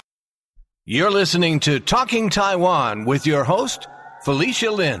You're listening to Talking Taiwan with your host,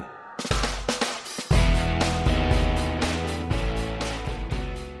 Felicia Lin.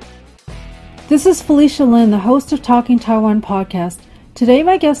 This is Felicia Lin, the host of Talking Taiwan podcast. Today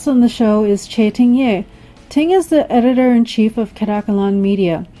my guest on the show is Che-Ting Ye. Ting is the editor-in-chief of Kadakalan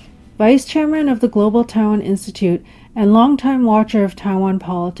Media, vice chairman of the Global Taiwan Institute, and longtime watcher of Taiwan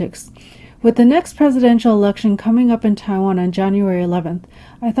politics. With the next presidential election coming up in Taiwan on January 11th,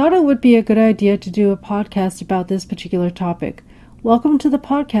 I thought it would be a good idea to do a podcast about this particular topic. Welcome to the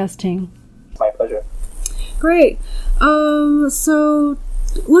podcast, Ting. My pleasure. Great. So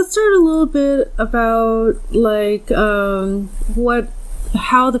let's start a little bit about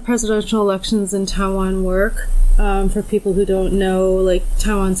how the presidential elections in Taiwan work. For people who don't know,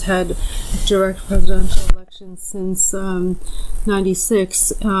 Taiwan's had direct presidential elections since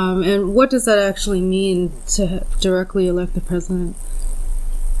 96. And what does that actually mean to directly elect the president?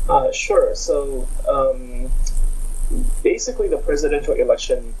 Sure. So basically the presidential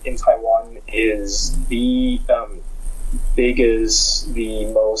election in Taiwan is the biggest, the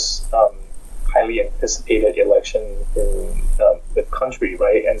most highly anticipated election in the country,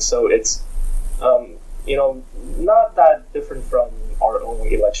 right? And so it's not that different from our own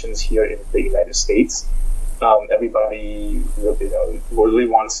elections here in the United States. Everybody really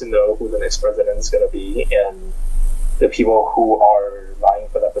wants to know who the next president is going to be, and the people who are vying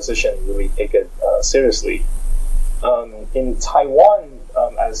for that position really take it seriously. In Taiwan,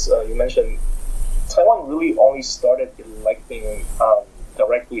 as you mentioned, Taiwan really only started electing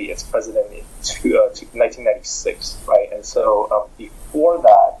directly its president in 1996, right? And so before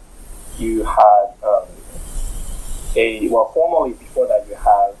that, you had formally before that, you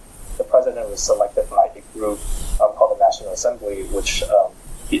had the president was selected by a group called the National Assembly, which at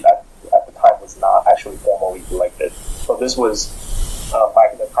the time was not actually formally elected. So this was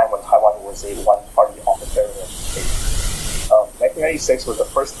back in the time when Taiwan was a one-party authoritarian state. 1996 was the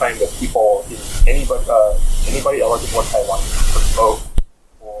first time that anybody eligible in Taiwan could vote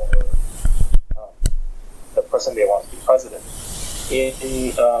for the person they want to be president.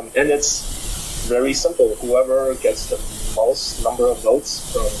 And it's very simple. Whoever gets the most number of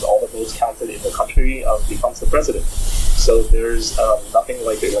votes from all the votes counted in the country becomes the president. So there's nothing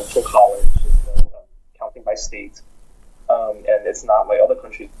like the electoral college, counting by state, and it's not like other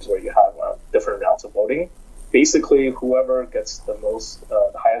countries where you have different amounts of voting. Basically, whoever gets the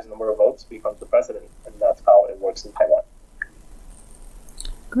highest number of votes becomes the president, and that's how it works in Taiwan.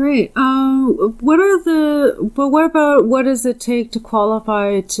 Great. What does it take to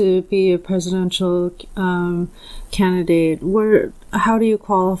qualify to be a presidential candidate? How do you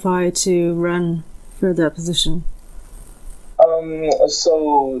qualify to run for that position?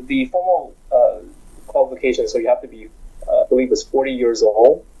 So the formal qualification, so you have to be, I believe it's 40 years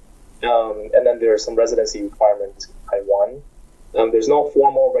old, and then there are some residency requirements in Taiwan. There's no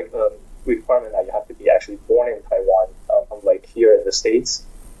formal requirement that you have to be actually born in Taiwan, unlike here in the States.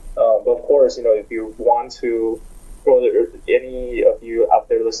 But of course, if you want to, for any of you out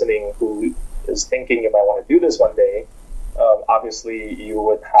there listening who is thinking you might want to do this one day, obviously you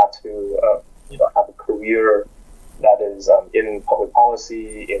would have to, have a career that is in public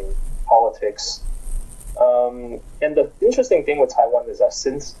policy, in politics. And the interesting thing with Taiwan is that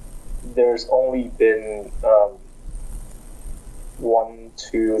since there's only been only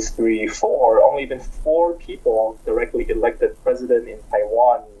been 4 people directly elected president in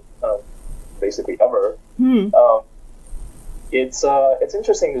Taiwan, basically ever. It's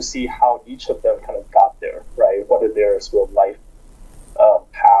interesting to see how each of them kind of got there, right? What are their sort of life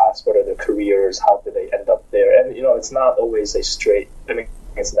paths? What are their careers? How did they end up there? And it's not always a straight. I mean,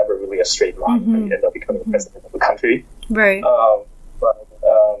 it's never really a straight line. Mm-hmm. You end up becoming president of the country, right?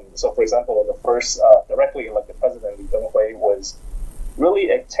 So, for example, the first directly elected president, Lee Teng-hui, was really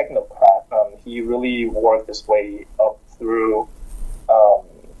a technocrat. He really worked his way up through,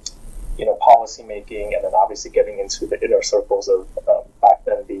 policy making, and then obviously getting into the inner circles of back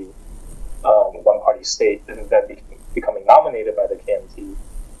then the one-party state, and then becoming nominated by the KMT,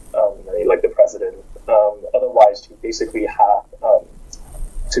 elected president. Otherwise, to basically have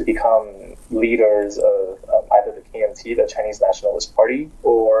to become leaders of either the KMT, the Chinese Nationalist Party,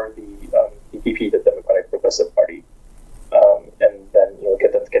 or the DPP, the Democratic Progressive Party, and then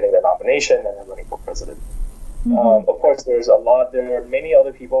getting the nomination and then running for president. Mm-hmm. Of course, there are many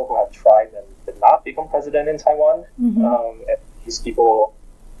other people who have tried and did not become president in Taiwan. Mm-hmm. And these people,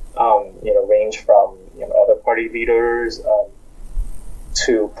 range from other party leaders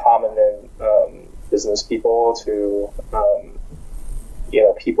to prominent business people to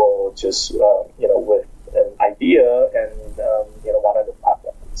people just with an idea and wanted a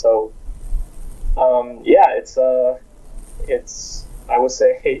platform. So it's I would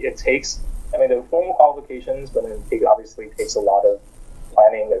say it takes. I mean, the formal qualifications, but it obviously takes a lot of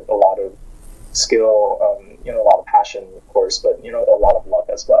planning, a lot of skill, a lot of passion, of course, but a lot of luck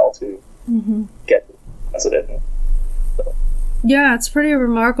as well to get president. So. Yeah, it's pretty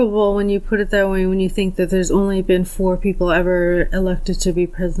remarkable when you put it that way, when you think that there's only been 4 people ever elected to be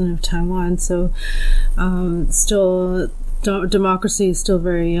president of Taiwan. So still, democracy is still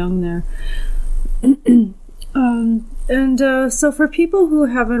very young there. So for people who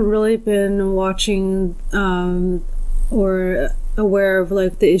haven't really been watching or aware of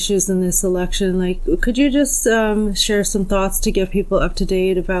like the issues in this election, like could you just share some thoughts to get people up to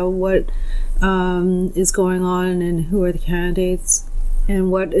date about what is going on and who are the candidates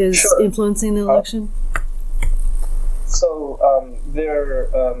and what is influencing the election? So there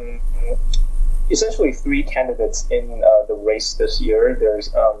are essentially 3 candidates in the race this year. There's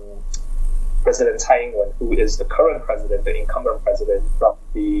President Tsai Ing-wen, who is the current president, the incumbent president from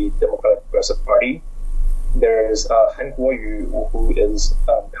the Democratic Progressive Party. There's Han Kuo-yu, who is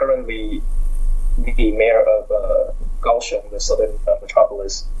currently the mayor of Kaohsiung, the southern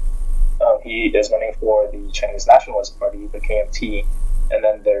metropolis. He is running for the Chinese Nationalist Party, the KMT. And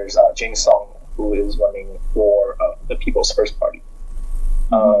then there's Jing Song, who is running for the People's First Party.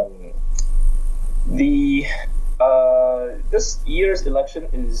 This year's election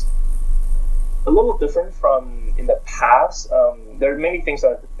is a little different from in the past. There are many things that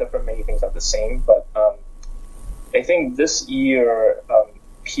are different, many things are the same, but I think this year,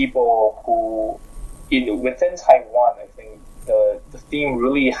 people who within Taiwan, I think the theme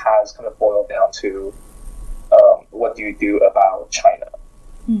really has kind of boiled down to what do you do about China,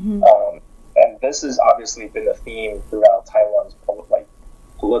 and this has obviously been a theme throughout Taiwan's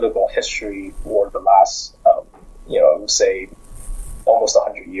political history for the last I would say almost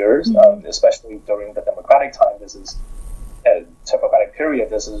 100 years, especially during the democratic time. This is a democratic period.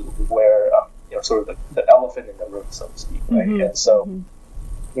 This is where sort of the elephant in the room, so to speak, right? And so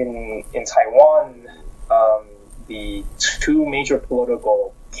in Taiwan, the 2 major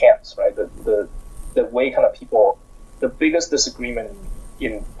political camps, right? The way kind of people, the biggest disagreement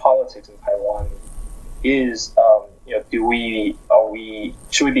in politics in Taiwan is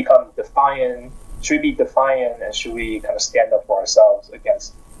should we become defiant? Should we be defiant and should we kind of stand up for ourselves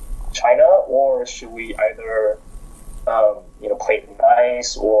against China, or should we either play it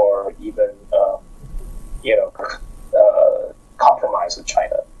nice or even compromise with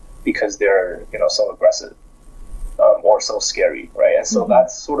China because they're so aggressive or so scary, right? And so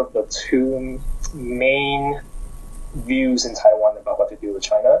that's sort of the 2 main views in Taiwan about what to do with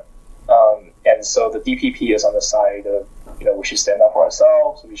China. And so the DPP is on the side of we should stand up for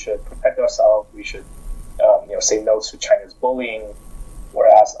ourselves, we should protect ourselves, we should say no to China's bullying.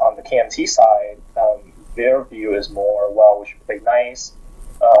 Whereas on the KMT side, their view is more, well, we should play nice,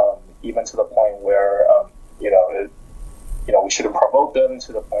 even to the point where we shouldn't provoke them,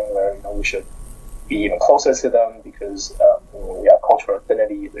 to the point where we should be even closer to them because we have cultural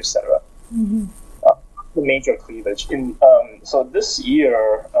affinity, etc. The major cleavage so this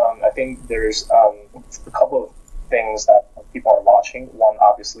year, I think there's a couple of things that people are watching. One,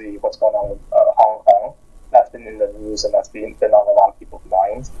 obviously, what's going on with Hong Kong. That's been in the news and that's been on a lot of people's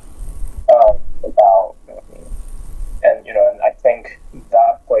minds about, and I think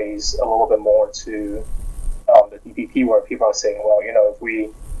that plays a little bit more to the DPP, where people are saying, well, if we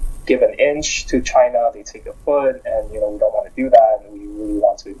give an inch to China, they take a foot, and we don't want to do that, and we really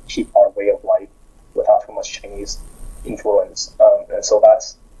want to keep our way of life without too much Chinese influence, and so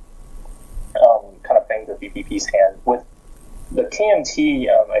that's kind of playing the DPP's hand. With the KMT,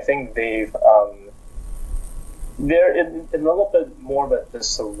 I think they're in a little bit more of a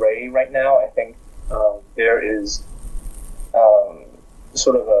disarray right now. I think there is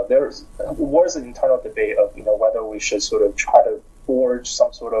there's an internal debate of whether we should sort of try to forge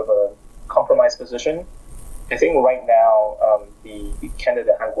some sort of a compromise position. I think right now the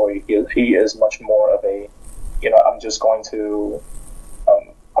candidate Han Kuo-yu, he is much more of a I'm just going to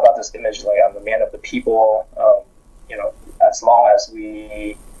about this image, like I'm the man of the people. As long as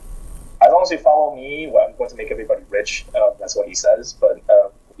you follow me, well, I'm going to make everybody rich. That's what he says, but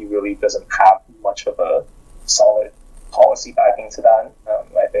he really doesn't have much of a solid policy backing to that.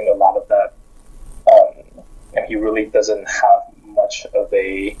 I think a lot of that, and he really doesn't have much of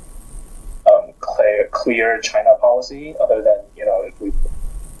a clear China policy, other than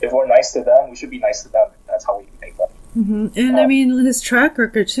if we're nice to them, we should be nice to them. That's how we make money. And I mean, his track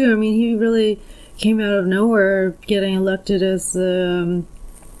record too. I mean, he really came out of nowhere, getting elected as the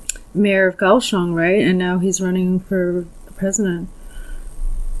mayor of Kaohsiung, right? And now he's running for president.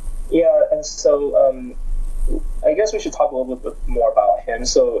 Yeah, and and so I guess we should talk a little bit more about him.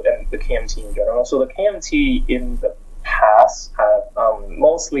 So, and the KMT in general. So, the KMT in the past have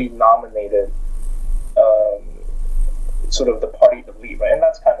mostly nominated sort of the party elite, right? And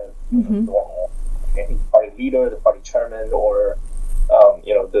that's kind of normal. Okay? Party leader, the party chairman, or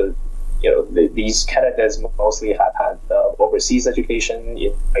these candidates mostly have had overseas education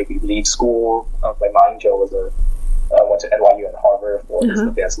in Ivy League school. Like Ma Ying-jeou went to NYU and Harvard for his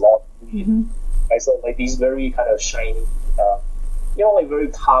advanced law degree. Right? So like these very kind of shiny, like very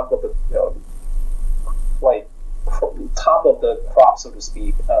top of the, like top of the crop, so to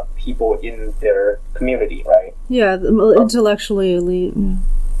speak, people in their community, right? Yeah, intellectually elite. Yeah.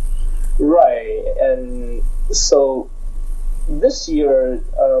 Right, and so this year,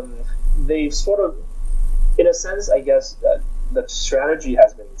 they've sort of, in a sense, I guess, that the strategy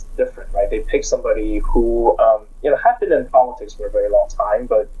has been different, right? They picked somebody who, had been in politics for a very long time,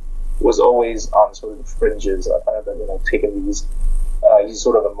 but was always on sort of the fringes, kind of, taking these, he's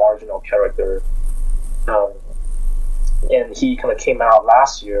sort of a marginal character. And he kind of came out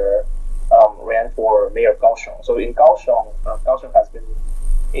last year, ran for mayor of Kaohsiung. So in Kaohsiung, Kaohsiung has been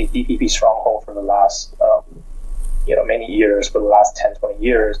a DPP stronghold for the last, many years, for the last 10, 20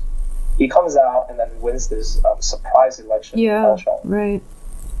 years. He comes out and then wins this surprise election in Kaohsiung. Right.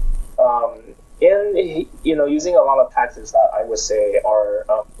 And, using a lot of tactics that I would say are,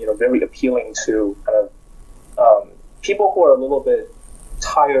 very appealing to kind of people who are a little bit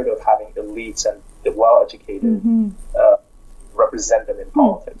tired of having elites and the well-educated represent them in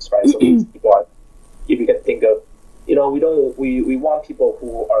politics, right? So these people are, if you can think of, we want people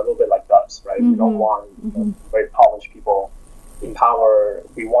who are a little bit like us, right? We don't want very polished people in power.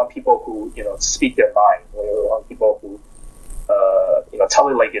 We want people who, speak their mind. We want people who, tell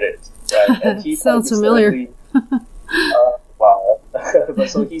it like it is. Right? And he sounds familiar. But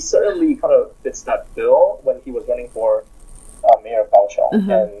so he certainly kind of fits that bill when he was running for mayor of Kaohsiung,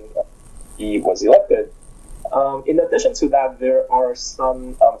 and he was elected. In addition to that, there are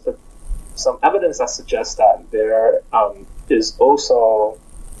some evidence that suggests that there is also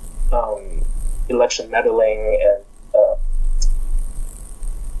election meddling and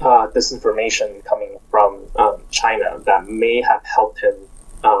disinformation coming from China that may have helped him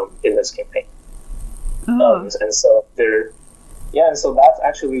in this campaign. And so and so that's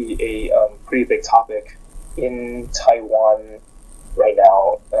actually a pretty big topic in Taiwan right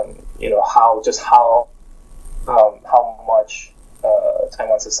now. How much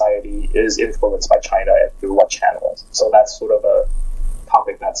Taiwan society is influenced by China and through what channels. So that's sort of a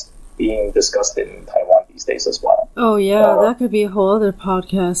topic that's being discussed in Taiwan these days as well. Oh yeah, that could be a whole other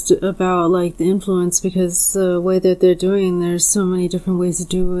podcast about like the influence, because the way that they're doing, there's so many different ways to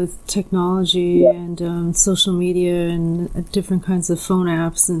do with technology and social media and different kinds of phone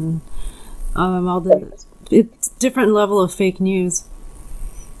apps and it's different level of fake news.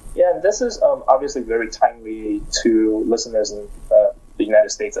 Yeah, and this is obviously very timely to listeners in the United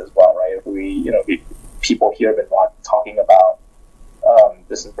States as well, right? People here have been talking about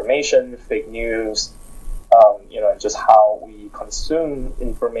disinformation, fake news, just how we consume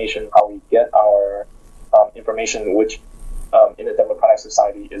information, how we get our information, which in a democratic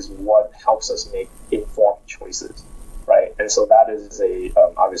society is what helps us make informed choices, right? And so that is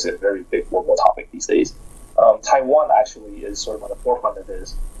obviously a very big global topic these days. Taiwan actually is sort of on the forefront of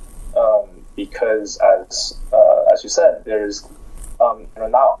this. Because as you said, there's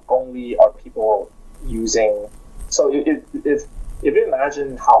not only are people using, so if you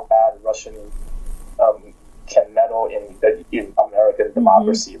imagine how bad Russian can meddle in American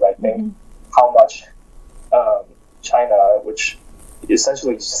democracy, right? Think how much China, which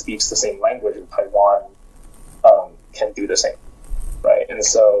essentially speaks the same language as Taiwan, can do the same, right? And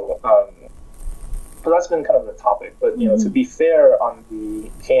so that's been kind of the topic. But to be fair, on the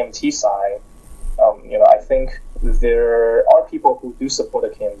KMT side, I think there are people who do support the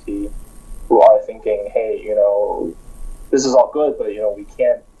KMT who are thinking, hey, this is all good, but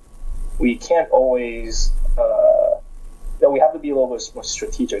we can't always, we have to be a little bit more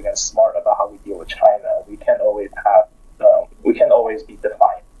strategic and smart about how we deal with China. We can't always be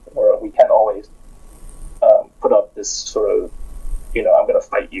defiant, or we can't always put up this sort of, I'm going to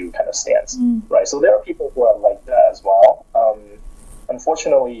fight you kind of stance, right? So there are people who are like that as well.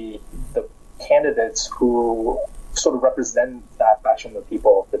 Unfortunately, the candidates who sort of represent that faction of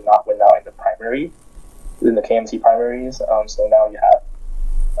people did not win out in the KMT primaries. So now you have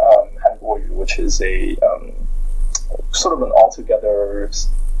Han Kuo-yu, which is a sort of an altogether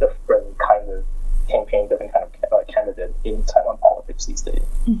different kind of campaign, different kind of candidate in Taiwan politics these days.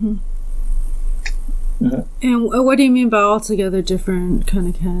 And what do you mean by altogether different kind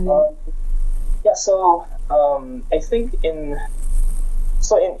of candidate? Yeah, so I think in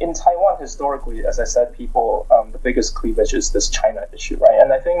Taiwan historically, as I said, people the biggest cleavage is this China issue, right?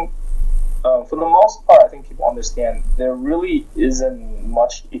 And I think for the most part, I think people understand there really isn't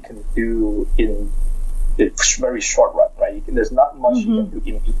much you can do in the very short run, right? There's not much you can do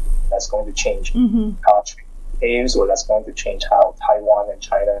immediately that's going to change how China behaves, or that's going to change how Taiwan and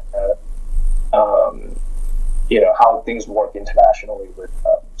China, how things work internationally with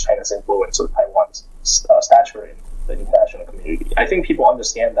China's influence or Taiwan's stature in the international community. I think people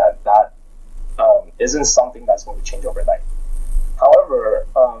understand that isn't something that's going to change overnight. However,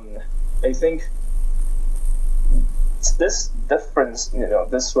 I think this difference,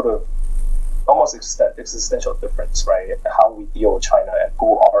 this sort of almost existential difference, right? How we deal with China and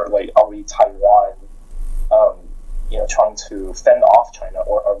who are we Taiwan, trying to fend off China,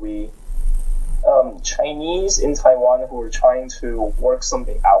 or are we Chinese in Taiwan who are trying to work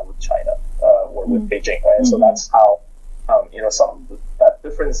something out with China or with Beijing, right? So that's how that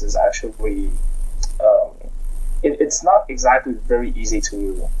difference is actually it's not exactly very easy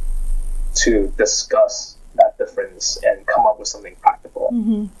to discuss that difference and come up with something practical,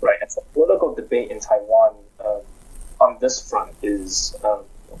 right? And so political debate in Taiwan on this front is,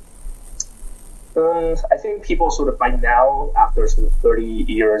 I think people sort of by now, after sort of 30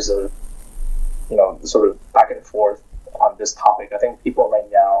 years of, sort of back and forth on this topic, I think people right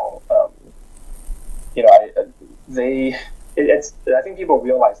now, I think people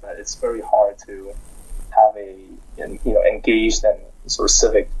realize that it's very hard to have engaged and sort of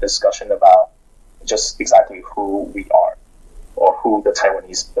civic discussion about just exactly who we are, or who the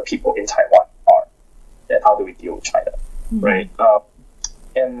people in Taiwan are, and how do we deal with China, right?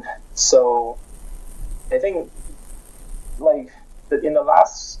 And so I think, in the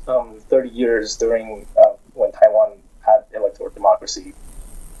last 30 years, during when Taiwan had electoral democracy,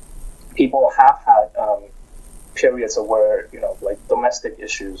 people have had periods of where domestic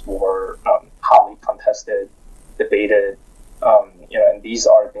issues were hotly contested, debated, and these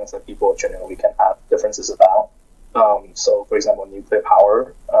are things that people generally can have differences about. So, for example, nuclear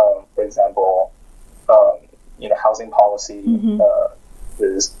power, for example, housing policy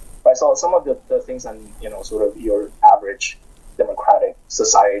is right. So some of the things that sort of your average democratic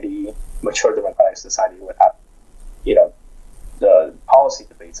society, mature democratic society would have, the policy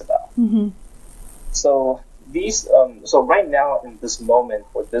debates about. So these, so right now in this moment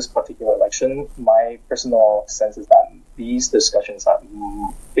for this particular election, my personal sense is that these discussions have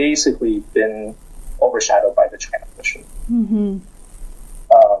basically been overshadowed by the China question.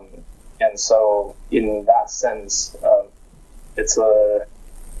 And so in that sense, it's a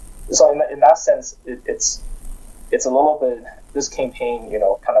little bit, this campaign,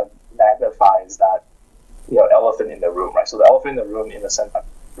 kind of magnifies that, elephant in the room, right? So the elephant in the room, in a sense, have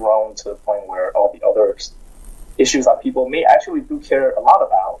grown to the point where all the other issues that people may actually do care a lot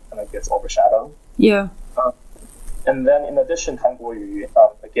about kind of gets overshadowed. Yeah. And then in addition, Han Kuo-yu,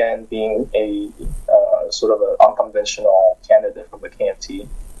 again, being a sort of an unconventional candidate from the KMT,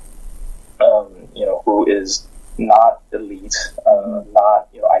 who is not elite, not,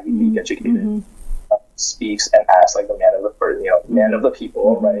 Ivy League educated, speaks and acts like the man of the man of the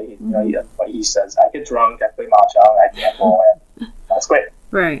people, right? He says, I get drunk, I play mahjong, I gamble, and that's great.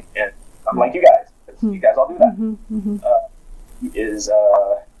 Right. And I'm like you guys, because you guys all do that. He is,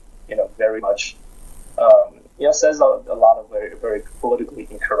 very much, says a lot of very, very politically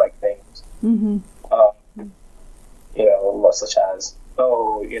incorrect things. Such as,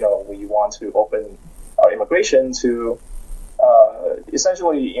 we want to open our immigration to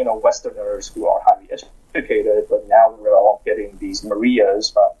essentially, Westerners who are highly educated, but now we're all getting these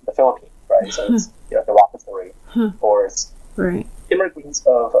Marias from the Philippines, right? So it's derogatory for immigrants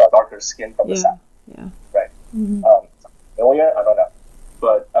of darker skin from the South, right? Million, I don't know,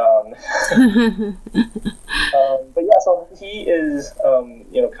 but but yeah, so he is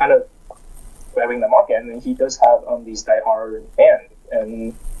kind of grabbing the market, and he does have these diehard fans,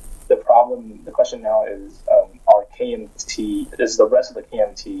 and the question now is, are KMT, is the rest of the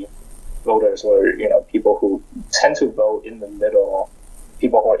KMT voters, or people who tend to vote in the middle,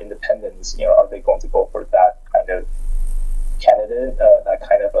 people who are independents, are they going to go for that kind of candidate, that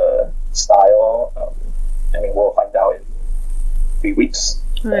kind of a style? We'll find out in 3 weeks.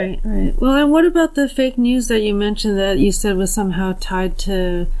 Right. Well, and what about the fake news that you mentioned that you said was somehow tied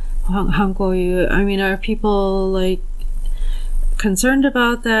to Han Kuo-yu? Are people concerned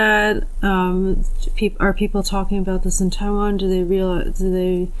about that? Are people talking about this in Taiwan? Do they realize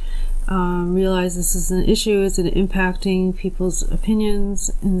this is an issue? Is it impacting people's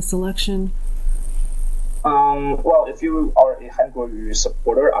opinions in this election? Well, if you are a Hangul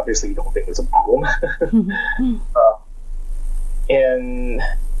supporter, obviously you don't think it's a problem. And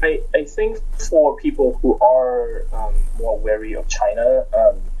I think for people who are more wary of China,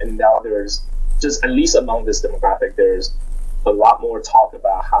 and now there's just, at least among this demographic, there's a lot more talk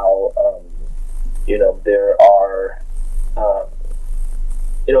about how, there are,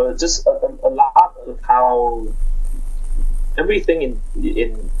 just a lot of how everything in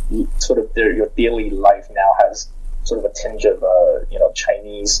sort of your daily life now has sort of a tinge of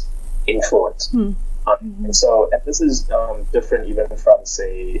Chinese influence. And this is different even from,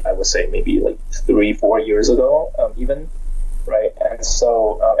 say, I would say maybe like 3-4 years ago, even, right? And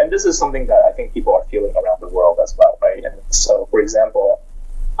so and this is something that I think people are feeling around the world as well, right? And so, for example,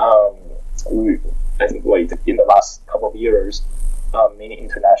 I think like in the last couple of years, many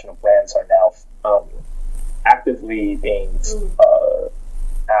international brands are now actively being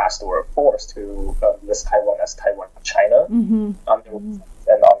asked or forced to list Taiwan as Taiwan China.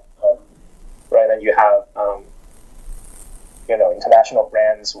 Right, and you have international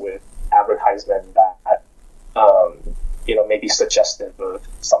brands with advertisement that may be suggestive of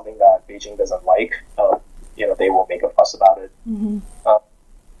something that Beijing doesn't like. They will make a fuss about it. And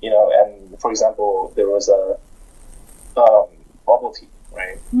for example, there was a bubble tea,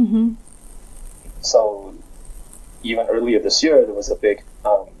 right? So even earlier this year, there was a big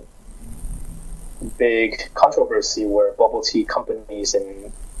controversy where bubble tea companies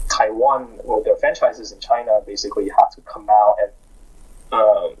in Taiwan, or their franchises in China, basically have to come out and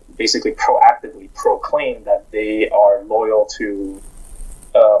basically proactively proclaim that they are loyal to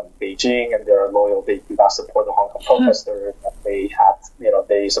Beijing, and they're loyal. They do not support the Hong Kong protesters. They have,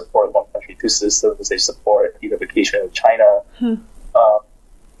 they support one country, two systems. They support unification of China. And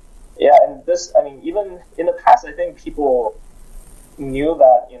this, I mean, even in the past, I think people knew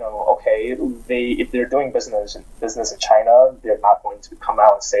that, okay, if they're doing business in China, they're not going to come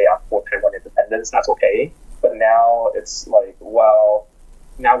out and say, I'm for Taiwan independence. That's okay. But now it's like, well,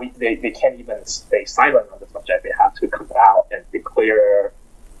 now they can't even stay silent on the subject. They have to come out and declare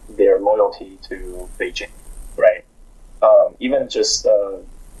their loyalty to Beijing, right? Even just a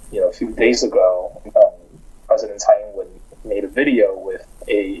few days ago, President Tsai Ing-wen made a video with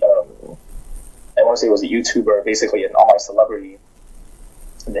I want to say it was a YouTuber, basically an online celebrity,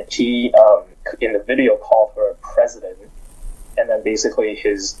 and then he in the video called her president, and then basically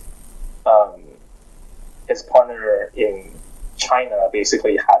his partner in China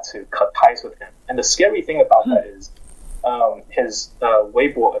basically had to cut ties with him. And the scary thing about that is his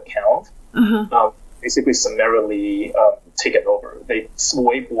Weibo account basically summarily taken over.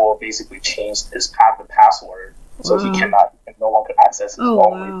 Weibo basically changed his password, so he can no longer access his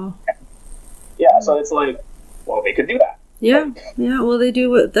phone. Yeah, so it's like, well, they could do that. Yeah, well, they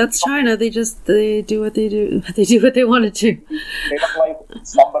do that's China. They do what they do. They do what they wanted to. They don't like,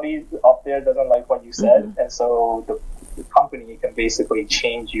 somebody up there doesn't like what you said, and so the company can basically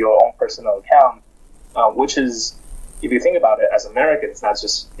change your own personal account, which is, if you think about it, as Americans, that's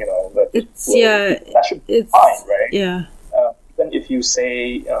just, that should be fine, right? Yeah. Even if you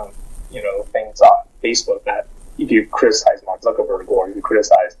say, things on Facebook that if you criticize Mark Zuckerberg or if you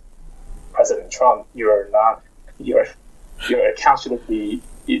criticize President Trump, your account shouldn't be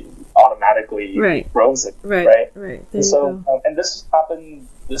automatically frozen, right? And so, and this happened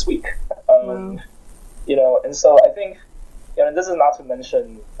this week, and so I think, and this is not to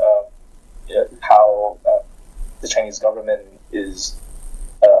mention how the Chinese government is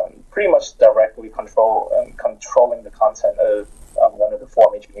pretty much directly controlling the content of one of the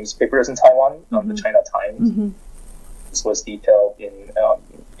 4 major newspapers in Taiwan, the China Times. This was detailed in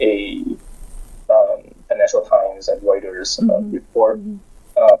a Financial Times and Reuters report.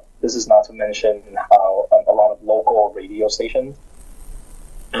 This is not to mention how a lot of local radio stations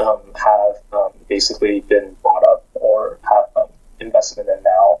have basically been bought up or have investment in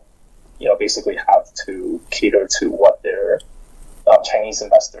now, basically have to cater to what their Chinese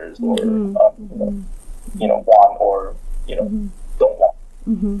investors or want or don't want,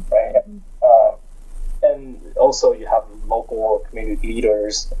 right? And also you have local community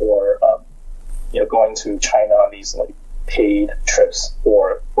leaders or going to China on these like paid trips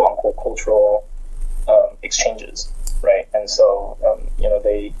or quote unquote cultural exchanges, right? And so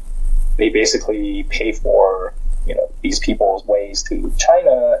they basically pay for these people's ways to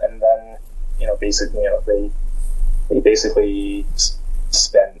China, and then basically they basically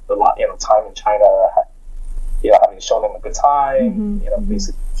spend a lot time in China, having shown them a good time,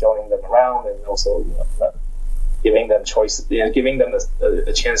 basically showing them around, and also giving them choice, giving them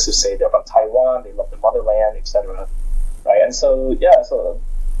a chance to say they're from Taiwan, they love the motherland, etc. Right? And so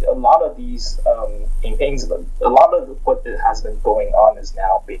a lot of these campaigns, a lot of what has been going on is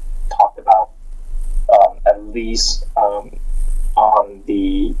now being talked about, at least on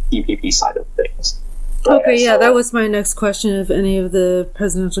the DPP side of things. Right? Okay, yeah, that was my next question, if any of the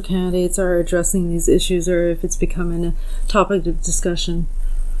presidential candidates are addressing these issues or if it's becoming a topic of discussion.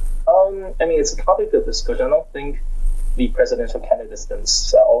 I mean, it's a topic of discussion. I don't think the presidential candidates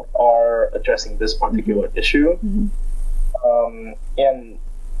themselves are addressing this particular issue. And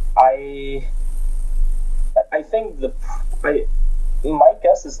I think my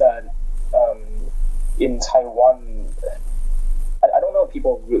guess is that in Taiwan, I don't know if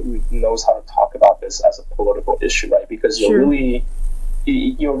people really knows how to talk about this as a political issue, right? Because you're really,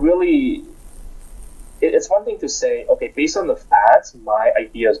 it's one thing to say, okay, based on the facts, my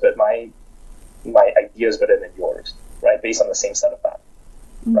idea is better than yours, right? Based on the same set of facts,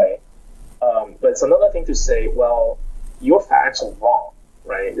 right? But it's another thing to say, well, your facts are wrong,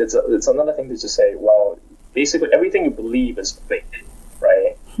 right? It's another thing to just say, well, basically everything you believe is fake,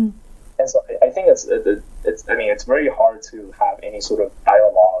 right? And so I think it's very hard to have any sort of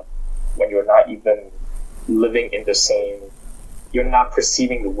dialogue when you're not even living in the same, you're not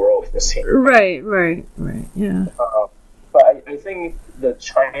perceiving the world in the same way. Right, yeah. But I think the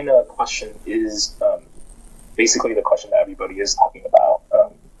China question is basically the question that everybody is talking about.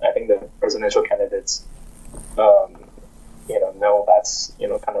 I think the presidential candidates, know that's,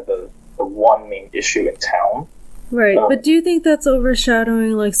 kind of the one main issue in town. Right, but do you think that's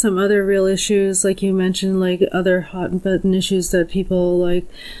overshadowing like some other real issues, like you mentioned, like other hot button issues that people like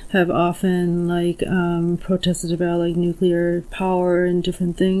have often like protested about, like nuclear power and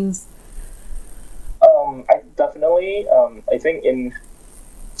different things? I definitely. I think in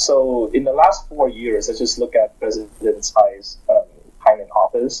the last 4 years, let's just look at President Tsai's time in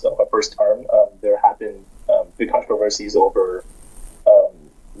office, her first term. There have been big controversies over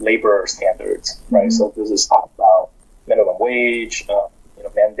labor standards, right? So this is talk about minimum wage,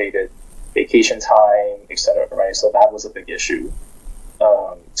 mandated vacation time, etc., right? So that was a big issue,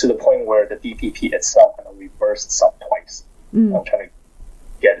 to the point where the DPP itself kind of reversed itself twice. Trying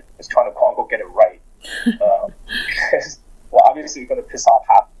to quote unquote get it right. Because, well, obviously you're going to piss off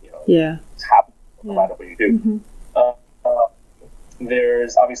half no matter what you do.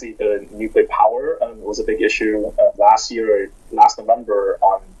 There's obviously the nuclear power was a big issue last November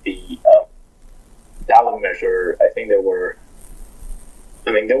on the ballot measure. I think there were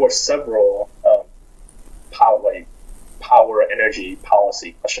several power energy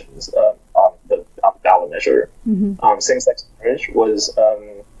policy questions on the ballot measure. Same-sex marriage was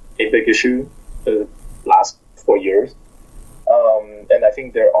a big issue the last 4 years, and I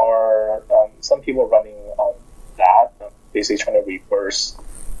think there are some people running on that, basically trying to reverse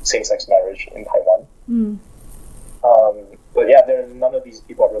same-sex marriage in Taiwan. But yeah, none of these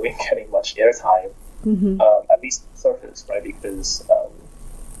people are really getting much airtime, at least on the surface, right? Because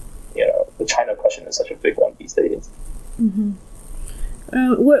the China question is such a big one these days.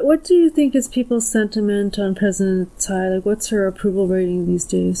 What do you think is people's sentiment on President Tsai? Like, what's her approval rating these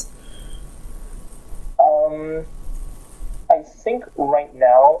days? I think right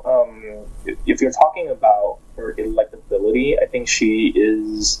now, if you're talking about her electability, I think she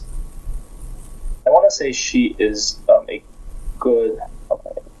is. I want to say she is a good.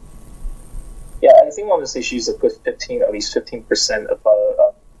 Okay. Yeah, I want to say she's a good 15%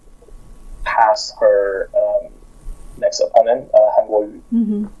 above past her next opponent, Han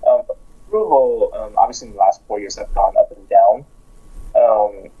Kuo-yu. Approval, obviously, in the last 4 years have gone up and down,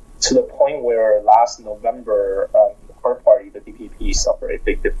 to the point where last November, her party, the DPP, suffered a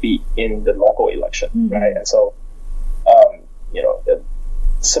big defeat in the local election, right? And so,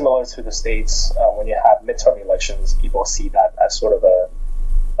 similar to the States, when you have midterm elections, people see that as sort of a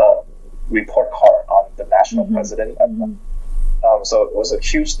report card on the national president. So it was a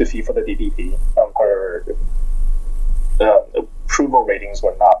huge defeat for the DPP. Her approval ratings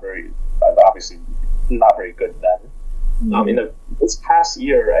were obviously not very good then. In this past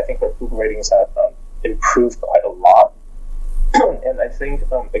year, I think her approval ratings have improved quite a lot. And I think,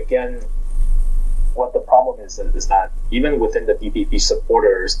 again, what the problem is that even within the DPP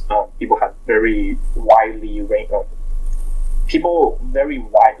supporters, people have very widely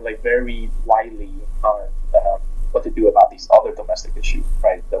on what to do about these other domestic issues,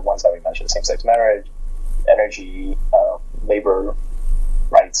 right? The ones that we mentioned, same-sex marriage, energy, labor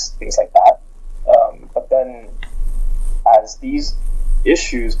rights, things like that. But then, as these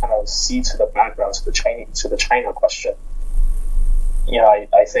issues kind of see to the background to the China question,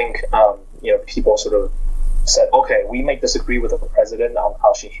 I think people sort of said, okay, we may disagree with the president on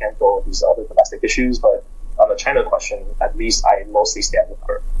how she handled these other domestic issues, but on the China question, at least I mostly stand with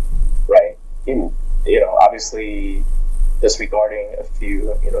her, right? Obviously disregarding a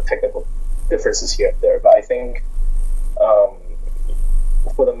few, technical differences here and there, but I think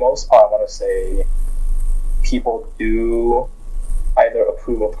for the most part, I want to say people do either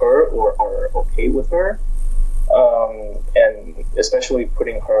approve of her or are okay with her, and especially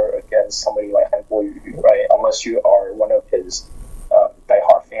putting her against somebody like Han Kuo-yu, right? Unless you are one of his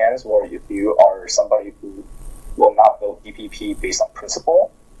diehard fans, or if you are somebody who will not vote DPP based on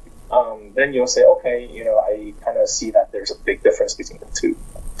principle, then you'll say, okay, I kind of see that there's a big difference between the two.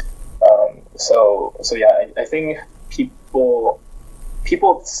 So yeah, I think people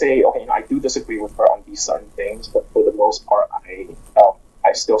say, okay, I do disagree with her on these certain things, but for the most part, I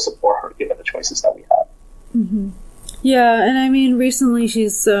still support her given the choices that we have. Mm-hmm. Yeah, and I mean, recently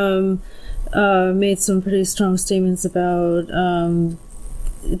she's made some pretty strong statements about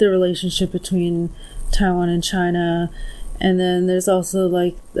the relationship between Taiwan and China, and then there's also,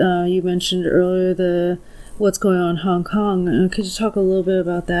 like you mentioned earlier, what's going on in Hong Kong. Could you talk a little bit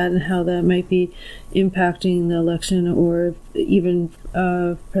about that and how that might be impacting the election or even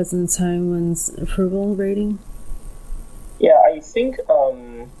President Tsai Ing-wen's approval rating? Yeah, I think.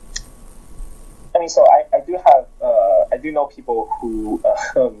 So I do know people who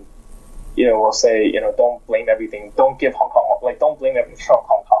will say, don't blame everything, don't blame everything on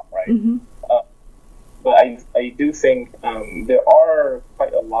Hong Kong, right? Mm-hmm. But I do think there are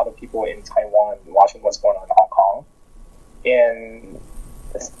quite a lot of people in Taiwan watching what's going on in Hong Kong, and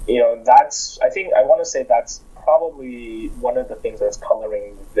I want to say that's probably one of the things that's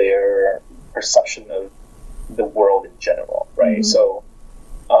coloring their perception of the world in general, right? Mm-hmm. So,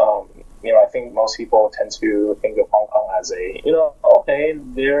 I think most people tend to think of Hong Kong as okay,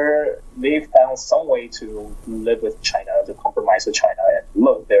 they've found some way to live with China, to compromise with China, and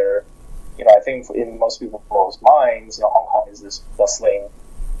look, I think in most people's minds, Hong Kong is this bustling,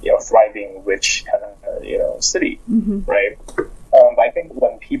 thriving, rich kind of, city, mm-hmm. right? But I think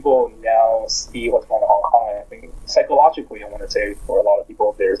when people now see what's going on in Hong Kong, I think psychologically, I want to say for a lot of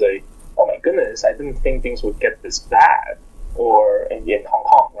people, there's oh my goodness, I didn't think things would get this bad, or in Hong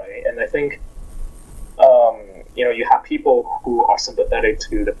Kong, right? And I think, you have people who are sympathetic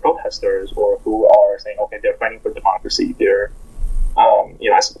to the protesters, or who are saying, okay, they're fighting for democracy,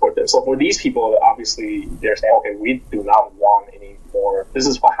 I support them. So for these people, obviously, they're saying, okay, we do not want any more. This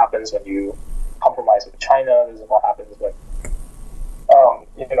is what happens when you compromise with China. This is what happens when,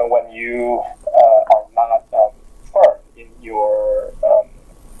 when you are not firm in your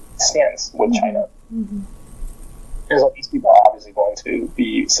stance with mm-hmm. China. Mm-hmm. And so these people are obviously going to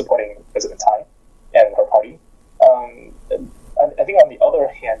be supporting President Tsai and her party. I think on the other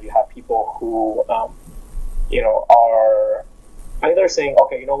hand, you have people who, are either saying,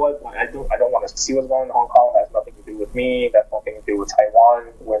 okay, you know what, I don't want to see what's going on in Hong Kong. That has nothing to do with me. That has nothing to do with Taiwan.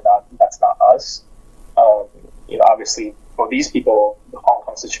 That's not us. Obviously, for these people, the Hong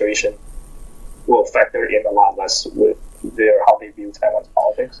Kong situation will factor in a lot less with how they view Taiwan's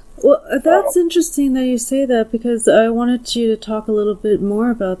politics. Well, that's interesting that you say that, because I wanted you to talk a little bit more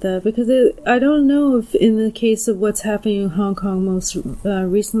about that, because I don't know if in the case of what's happening in Hong Kong most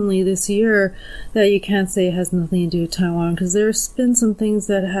recently this year, that you can't say it has nothing to do with Taiwan, because there's been some things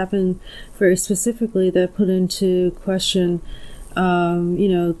that happened very specifically that put into question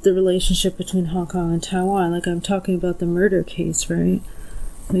the relationship between Hong Kong and Taiwan. Like, I'm talking about the murder case, right?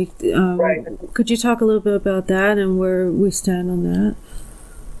 Right. Could you talk a little bit about that and where we stand on that?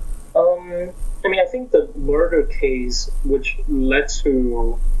 I think the murder case, which led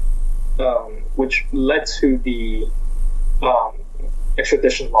to the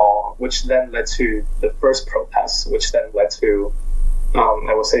extradition law, which then led to the first protests, which then led to,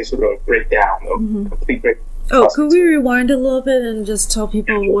 I would say, sort of a breakdown, mm-hmm. complete breakdown. Oh, could we rewind a little bit and just tell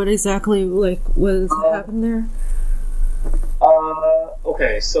people what exactly what happened there?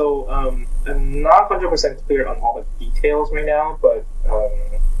 Okay, so I'm not 100% clear on all the details right now, but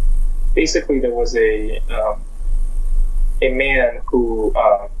basically there was a man who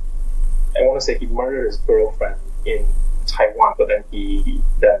I want to say he murdered his girlfriend in Taiwan, but then he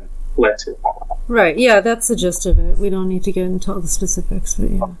fled to Hong Kong. Right, yeah, that's the gist of it. We don't need to get into all the specifics,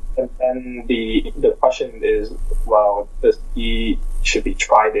 but yeah. And then the question is, well, he should be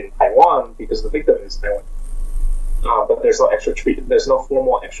tried in Taiwan because the victim is Taiwan. But there's no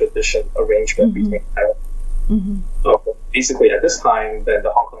formal extradition arrangement mm-hmm. between Taiwan. Mm-hmm. Basically, at this time, then the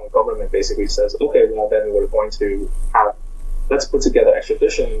Hong Kong government basically says, okay, well, then we're going to let's put together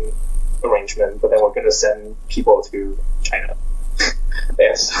extradition arrangement, but then we're going to send people to China.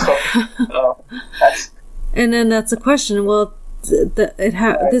 And so, and then that's a question. Well,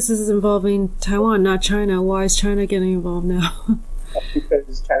 this is involving Taiwan, not China. Why is China getting involved now?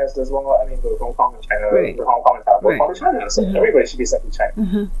 Because China does well. I mean, both Hong Kong and China, Hong Kong and Taiwan, both part of China. So everybody should be sent to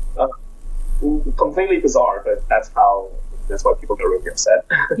China. Completely bizarre, but that's why people get really upset.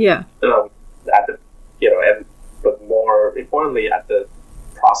 Yeah. But more importantly, at the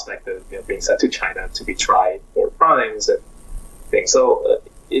prospect of being sent to China to be tried for crimes and things. So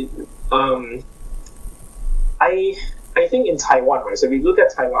I think in Taiwan, right? So if you look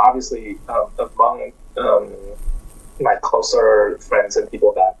at Taiwan, obviously among my closer friends and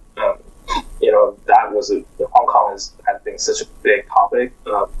people that that was Hong Kong has been such a big topic.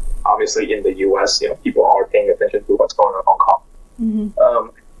 Obviously, in the U.S., people are paying attention to what's going on in Hong Kong.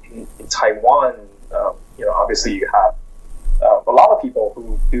 In Taiwan, obviously you have a lot of people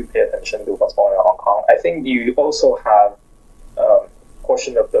who do pay attention to what's going on in Hong Kong. I think you also have a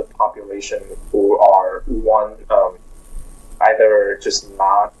portion of the population who are either just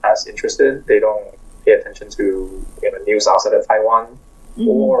not as interested, they don't pay attention to news outside of Taiwan,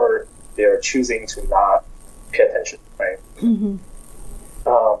 or they're choosing to not pay attention, right?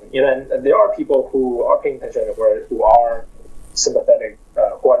 And there are people who are paying attention, who are sympathetic,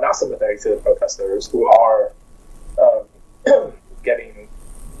 who are not sympathetic to the protesters, who are getting,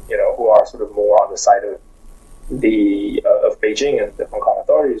 who are sort of more on the side of of Beijing and the Hong Kong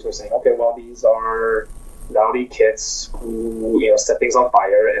authorities, who are saying, okay, well, these are rowdy kids who set things on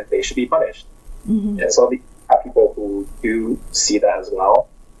fire and they should be punished. And so we have people who do see that as well.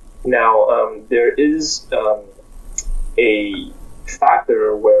 Now, there is a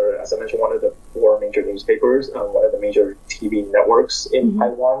factor where, as I mentioned, one of the 4 major newspapers, one of the major TV networks in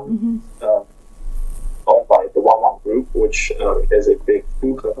Taiwan, owned by the Wang Group, which is a big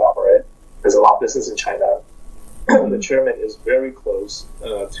food conglomerate. There's a lot of business in China. The chairman is very close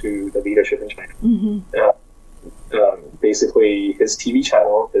to the leadership in China. Basically, his TV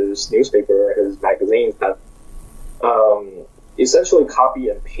channel, his newspaper, his magazines have essentially copied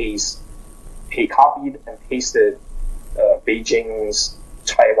and pasted Beijing's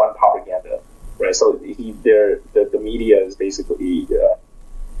Taiwan propaganda, right? So the media is basically,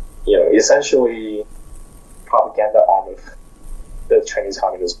 essentially propaganda arm of the Chinese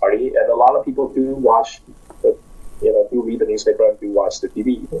Communist Party, and a lot of people do watch, do read the newspaper and do watch the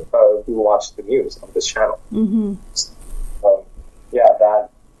TV, do watch the news on this channel. That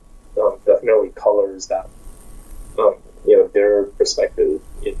definitely colors that, their perspective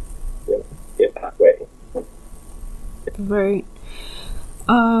in that way. Right.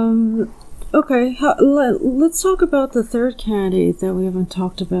 Okay. Let's talk about the third candidate that we haven't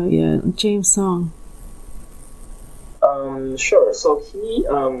talked about yet, James Song. Sure. So he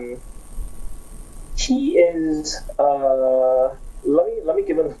is. Let me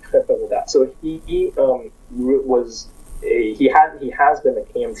give him credit for that. So he has been a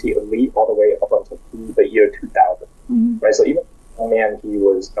KMT elite all the way up until the year 2000. Right. So even he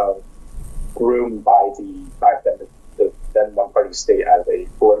was groomed by the then one-party state as a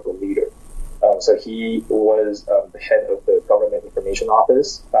political leader. So he was the head of the Government Information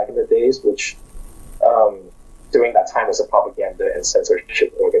Office back in the days, which during that time was a propaganda and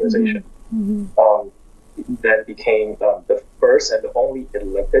censorship organization. Then became the first and the only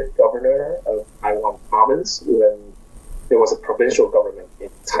elected governor of Taiwan province when there was a provincial government in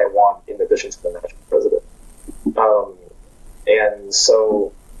Taiwan in addition to the national president. And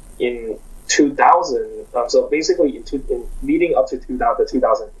so in 2000, so basically in leading up to the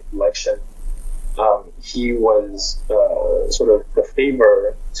 2000 election, he was sort of the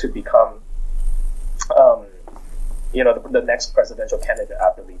favor to become, the next presidential candidate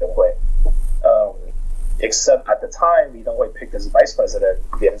after Li Denghui. Except at the time, Li Denghui picked as vice president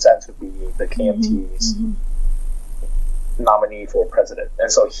Vian Zhan to be the KMT's nominee for president, and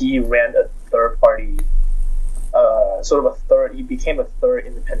so he ran a third party. He became a third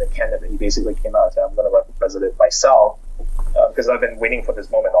independent candidate. He basically came out and said, I'm going to run for president myself, because I've been waiting for this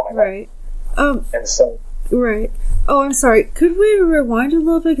moment all my life. And so... Right. Oh, I'm sorry. Could we rewind a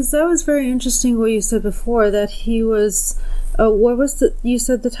little bit? Because that was very interesting what you said before, that he was... you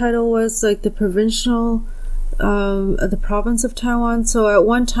said the title was like the provincial... the province of Taiwan. So at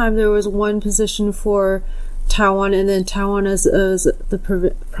one time there was one position for Taiwan, and then Taiwan as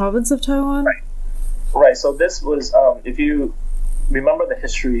the province of Taiwan? Right, so this was, if you remember the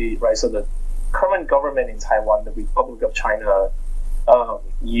history, right, so the current government in Taiwan, the Republic of China,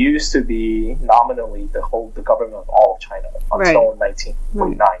 used to be nominally the government of all of China until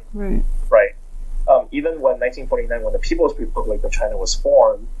 1949. Right. Even when 1949, when the People's Republic of China was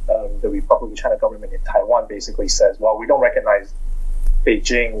formed, the Republic of China government in Taiwan basically says, well, we don't recognize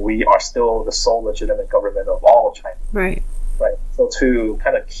Beijing, we are still the sole legitimate government of all of China. Right. right? So to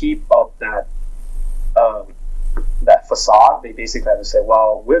kind of keep up that that facade, they basically have to say,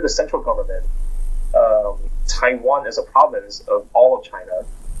 well, we're the central government. Taiwan is a province of all of China,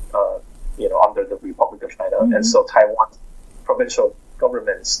 under the Republic of China, and so Taiwan's provincial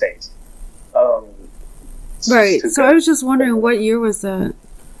government stays. Right. So I was just wondering, what year was that?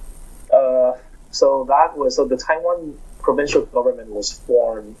 So the Taiwan provincial government was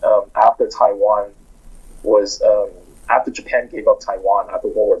formed after Taiwan was after Japan gave up Taiwan after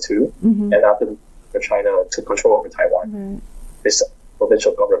World War II, and after China took control over Taiwan. This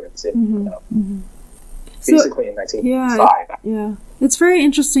provincial governments in basically in 1985. Yeah. It's very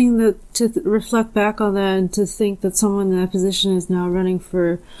interesting to reflect back on that and to think that someone in that position is now running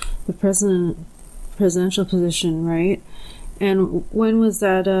for the presidential position, right? And when was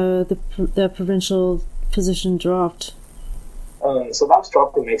that that provincial position dropped? So that was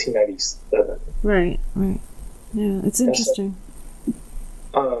dropped in 1997. Right. Yeah, it's interesting.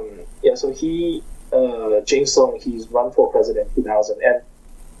 So he, James Song, he's run for president in 2000, and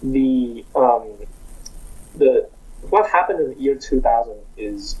what happened in the year 2000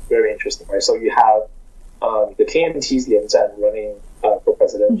 is very interesting, right? So you have the KMT's Lian Zhan running for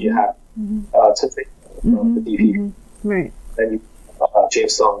president. You have Chen from the DP, right? And you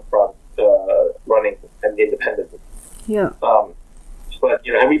James Song from running an independent. Yeah. But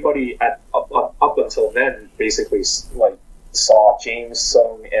everybody up until then basically saw James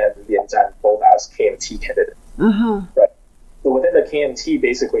Song and Lian Zhan both as KMT candidates. Right. So within the KMT,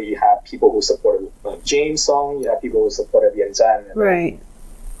 basically you have people who supported James Song, you have people who supported Lian Zhan. Right.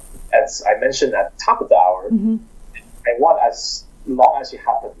 As I mentioned at the top of the hour, and as long as you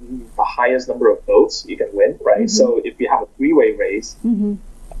have the highest number of votes, you can win, right? So if you have a three-way race,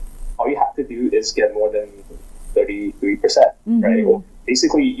 all you have to do is get more than 33%, right? Or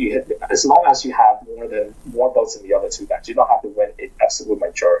basically, as long as you have more votes than the other two guys, you don't have to win an absolute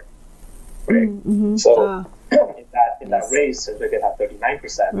majority, right? So in that race, if they can have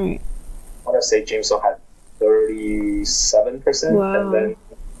 39%, I want to say James Song had 37%, and then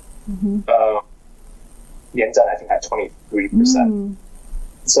Lian Zhan I think had 23%.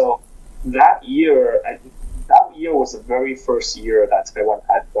 So that year was the very first year that Taiwan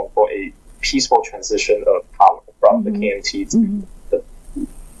had a peaceful transition of power from the KMT to the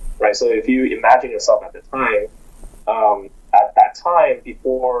right. So if you imagine yourself at the time, at that time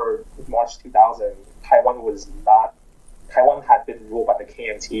before March 2000, Taiwan had been ruled by the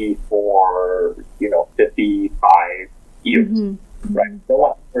KMT for 55 years, right? No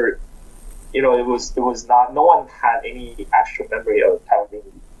one heard, no one had any actual memory of Taiwan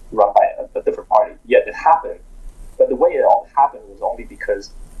being run by a different party. Yet it happened, but the way it all happened was only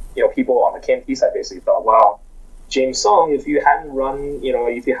because people on the KMT side basically thought, well, James Song, if you hadn't run,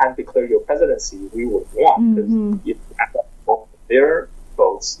 if you hadn't declared your presidency, we would won, because both their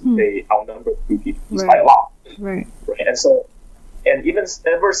votes, they outnumbered PPPs by a lot. Right. And so, and even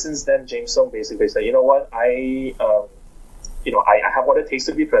ever since then, James Song basically said, you know what, I have what it takes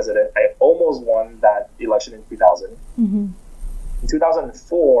to be president. I almost won that election in 2000. In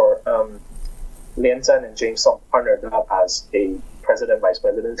 2004, Lian Zhan and James Song partnered up as a president-vice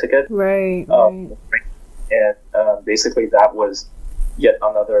president ticket. Right. And basically that was yet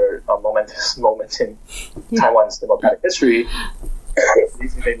another momentous moment in Taiwan's democratic history.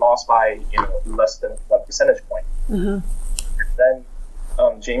 They lost by less than 1 percentage point. And then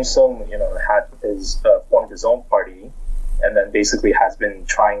James Song had formed his own party, and then basically has been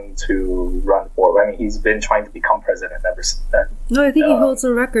trying to run for. He's been trying to become president ever since then. No, I think he holds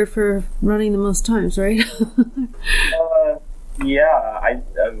a record for running the most times, right?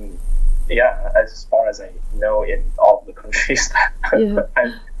 As far as I know, in all the countries that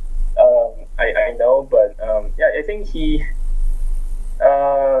I know, but I think he.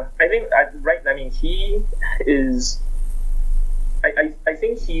 He is. I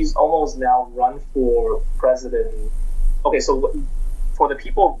think he's almost now run for president. Okay, so for the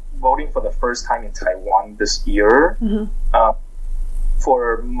people voting for the first time in Taiwan this year,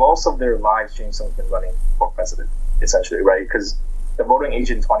 for most of their lives, James Song's been running for president, essentially, right? Because the voting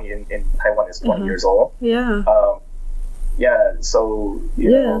age in Taiwan is 1 years old. So,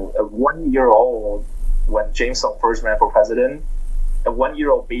 a 1 year old, when James Song first ran for president, a 1 year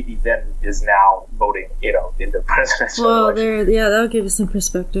old baby then is now voting, in the presidential election. That'll give you some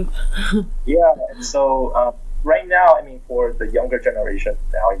perspective. And so, right now, for the younger generation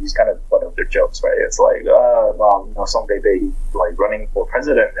now, he's kind of one of their jokes, right? It's like, Song Baby, like running for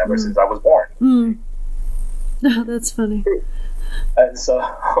president ever since I was born. That's funny. And so,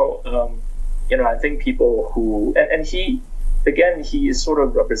 I think people who, and he is sort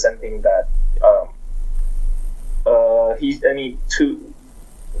of representing that,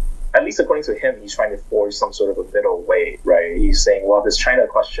 at least according to him, he's trying to forge some sort of a middle way, right? He's saying, well, this China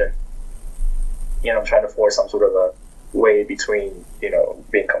question, I'm trying to force some sort of a way between,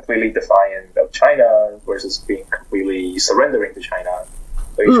 being completely defiant of China versus being completely surrendering to China.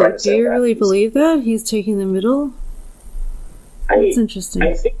 So he's trying to do you really believe that he's taking the middle? That's interesting.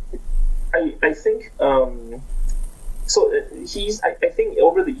 I think. So I think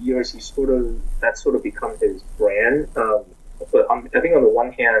over the years that's sort of become his brand. But I think on the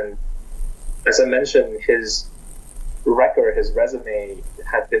one hand, as I mentioned, his resume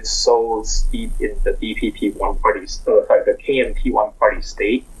had been so steeped in the DPP one-party, the KMT one-party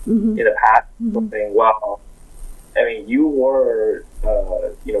state in the past. Saying, well, I mean, you were,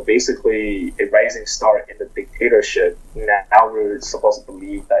 basically a rising star in the dictatorship. Now we're supposed to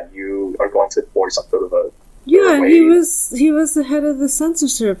believe that you are going to forge some sort of a he was the head of the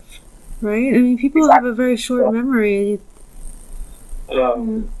censorship, right? I mean, people have a very short memory.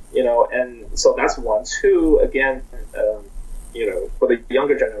 And so that's one. Two, again, for the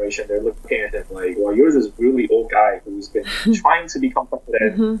younger generation, they're looking at him like, well, you're this really old guy who's been trying to become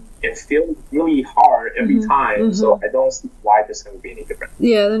president and failed really hard every time. So I don't see why this would be any different.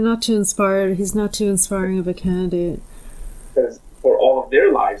 Yeah, they're not too inspired. He's not too inspiring of a candidate. Because for all of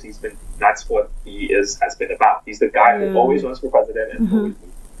their lives, that's what he has been about. He's the guy who always runs for president and always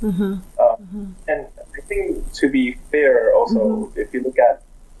and I think, to be fair, also, if you look at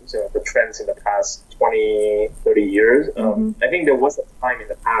the trends in the past 20, 30 years, I think there was a time in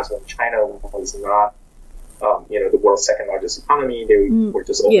the past when China was not, the world's second largest economy. They were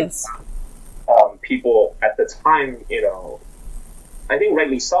just open. Yes. People at the time, I think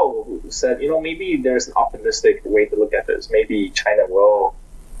rightly so, who said, maybe there's an optimistic way to look at this. Maybe China will,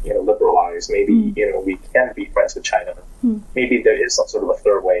 liberalize. Maybe, we can be friends with China. Maybe there is some sort of a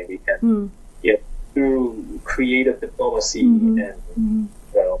third way we can, through creative diplomacy and,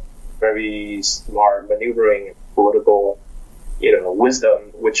 very smart maneuvering and political,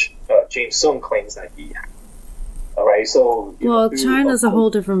 wisdom, which James Soong claims that he had. All right, so China's a whole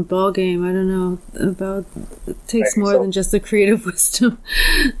different ballgame. I don't know about. It takes more than just the creative wisdom.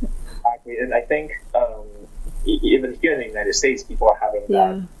 Exactly, and I think even here in the United States, people are having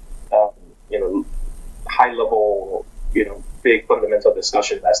that, high level, big fundamental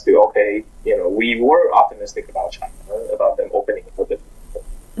discussion as to we were optimistic about China, about them opening up the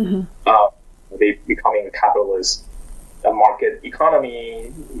they becoming a capitalist market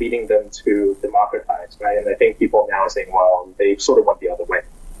economy, leading them to democratize, right? And I think people now are saying, well, they sort of went the other way.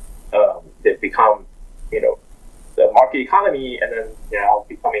 They've become, the market economy, and then now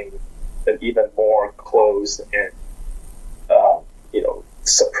becoming an even more closed and,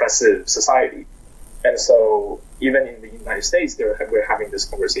 suppressive society. And so even in the United States, we're having this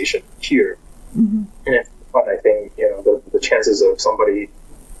conversation here. And it's fun, I think, the chances of somebody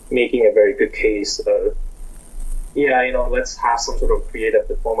making a very good case of, let's have some sort of creative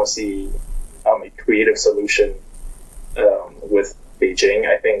diplomacy, a creative solution with Beijing.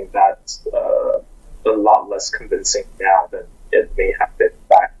 I think that's a lot less convincing now than it may have been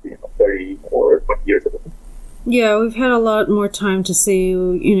back, 30 or 20 years ago. Yeah, we've had a lot more time to see,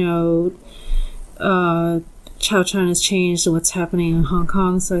 how China's changed and what's happening in Hong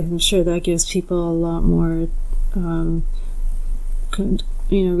Kong, so I'm sure that gives people a lot more,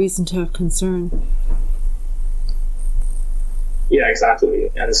 reason to have concern. Yeah, exactly.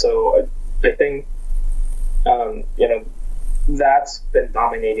 And so I think, that's been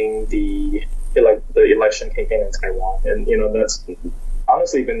dominating the election campaign in Taiwan. And, that's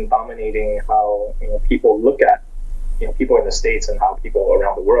honestly been dominating how, people look at, people in the States and how people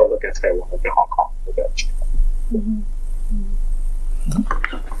around the world look at Taiwan, look at Hong Kong, look at China.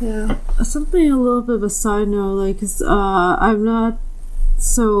 Yeah. Something a little bit of a side note, because I'm not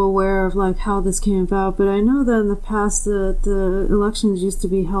so aware of how this came about, but I know that in the past the elections used to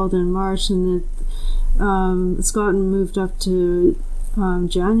be held in March, and it's gotten moved up to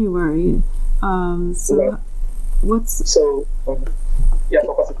January. What's so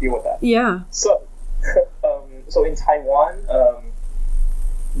what's the deal with that? Yeah. So in Taiwan,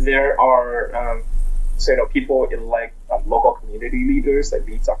 there are people elect local community leaders like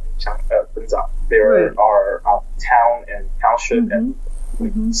Li Zhang. There are town and township and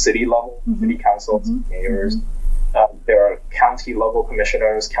city level, city councils, mayors. There are county level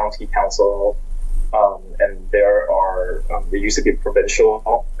commissioners, county council, and there used to be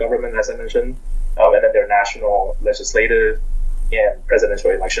provincial government, as I mentioned, and then there are national legislative and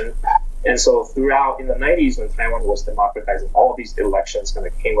presidential election. And so throughout, in the 90s, when Taiwan was democratizing, all of these elections kind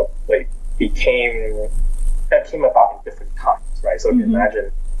of came about in different times, right? So if you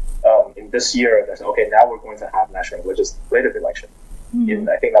imagine, in this year, there's okay, now we're going to have national legislative election. Mm-hmm.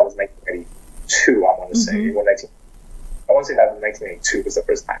 I think that was 1992. I want to say, Mm-hmm. I want to say that was 1992 was the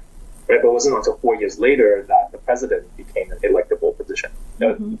first time. Right? But it wasn't until 4 years later that the president became an electable position,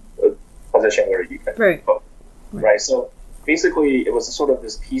 a position where you can vote. Right. So basically, it was sort of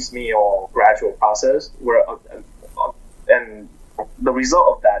this piecemeal, gradual process where, and the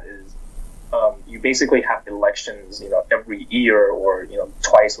result of that is you basically have elections, every year or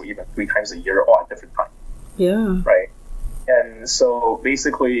twice or even 3 times a year, all at different times. Yeah. Right. And so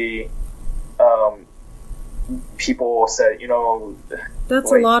basically, people said,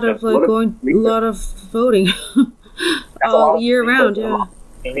 that's a lot of voting all year round. Yeah.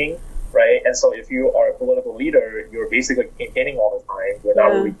 Right. And so if you are a political leader, you're basically campaigning all the time. You're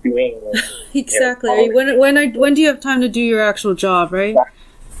not really doing exactly. When do you have time to do your actual job, right?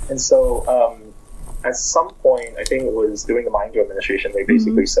 And so at some point, I think it was during the Ma Ying-jeou administration, they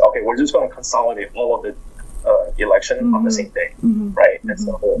basically said, okay, we're just going to consolidate all of the election on the same day, right? And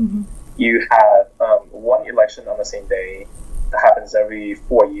so you have one election on the same day that happens every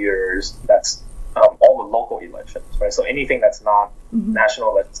 4 years. That's all the local elections, right? So anything that's not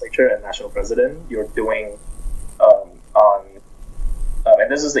national legislature and national president, you're doing on,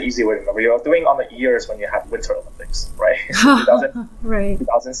 and this is the easy way to remember, you're doing on the years when you have Winter Olympics, right? So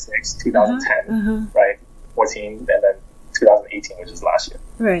 2006, 2010, right? 14, and then 2018, which is last year.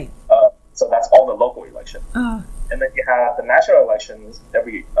 Right. So that's all the local elections. And then you have the national elections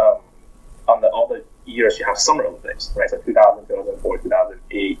every, on all the years you have Summer Olympics, right? So 2000, 2004,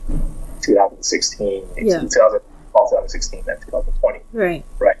 2008, 2016, 2012, 2016, and 2020. Right.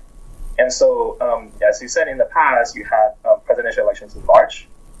 Right. And so, as you said in the past, you had presidential elections in March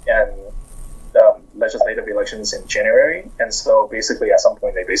and legislative elections in January. And so basically, at some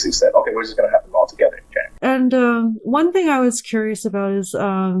point, they basically said, okay, we're just going to have them all together in January. And one thing I was curious about is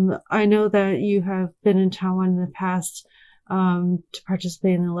I know that you have been in Taiwan in the past to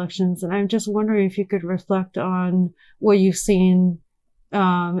participate in elections. And I'm just wondering if you could reflect on what you've seen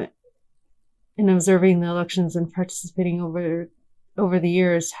in observing the elections and participating over the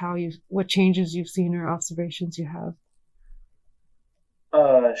years, what changes you've seen or observations you have.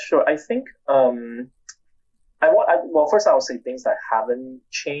 Sure. I think well, first I would say things that haven't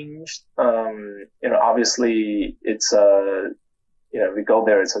changed. Obviously it's we go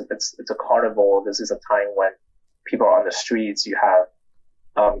there. It's a carnival. This is a time when people are on the streets. You have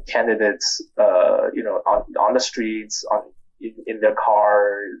candidates, on the streets, in their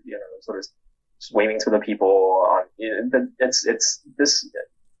car, sort of just waving to the people. It's this,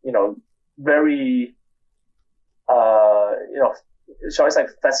 very, shall I say,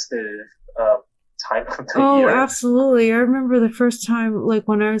 festive time of the year. Oh, absolutely. I remember the first time, like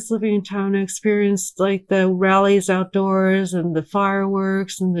when I was living in town, I experienced like the rallies outdoors and the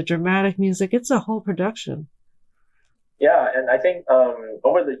fireworks and the dramatic music. It's a whole production. Yeah, and I think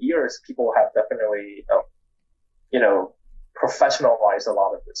over the years, people have definitely, professionalized a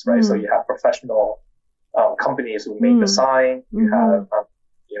lot of this, right? So you have professional companies who make the sign. You have,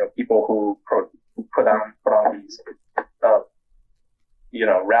 people who put on these,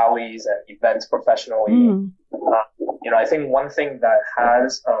 rallies and events professionally. I think one thing that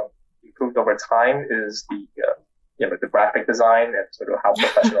has improved over time is the graphic design and sort of how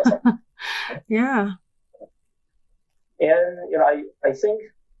professional something. Yeah. And, I think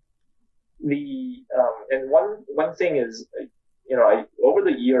and one thing is, over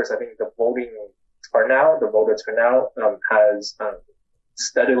the years, I think the voter turnout has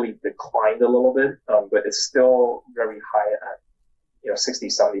steadily declined a little bit, but it's still very high at 60,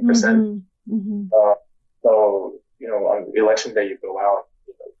 70%. So, on election day, you go out.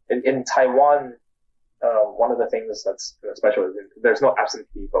 In Taiwan, one of the things that's special is there's no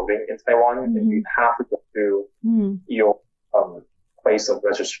absentee voting in Taiwan, and you have to go to your place of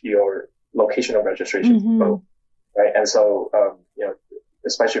your location of registration to vote, right? And so,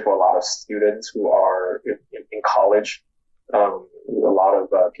 especially for a lot of students who are in college, a lot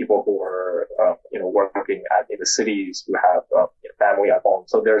of people who are working in the cities who have family at home.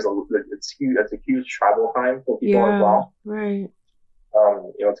 So it's a huge travel time for people as well, right?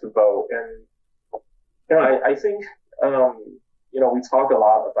 To vote. And I think we talk a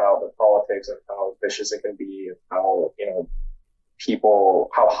lot about the politics and how vicious it can be, and how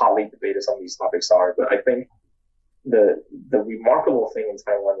how hotly debated some of these topics are. But I think the remarkable thing in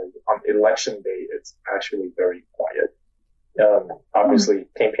Taiwan is on election day, it's actually very quiet. Obviously,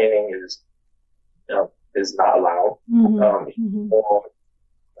 campaigning is not allowed. Or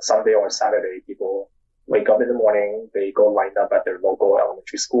Sunday or Saturday, people wake up in the morning, they go line up at their local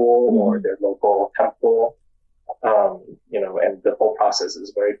elementary school or their local temple, and the whole process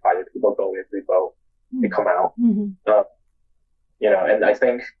is very quiet. People go come out. Mm-hmm. And I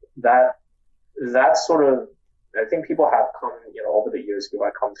think that sort of, I think people have come, over the years, people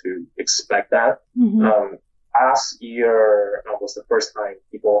have come to expect that. Mm-hmm. Last year was the first time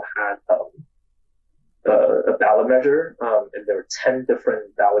people had a ballot measure, and there were 10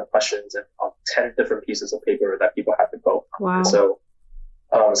 different ballot questions and 10 different pieces of paper that people had to vote on. Wow.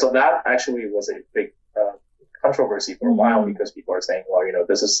 And so that actually was a big controversy for a while, because people are saying, well,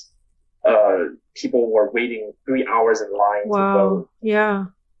 this is people were waiting 3 hours in line to vote. Yeah.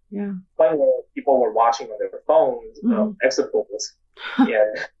 People were watching on their phones, exit polls,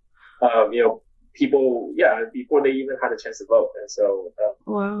 and people, before they even had a chance to vote. And so, that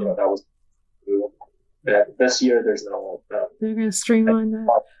was. This year, there's no. They're going to streamline that.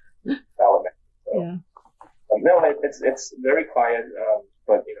 Element. So, yeah. No, it's very quiet,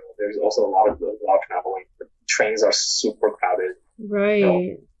 but there's also a lot of traveling. The trains are super crowded.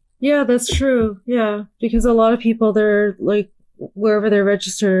 Right. Yeah, that's true. Yeah, because a lot of people, they're like, wherever they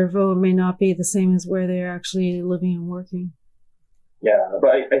register vote may not be the same as where they're actually living and working. Yeah,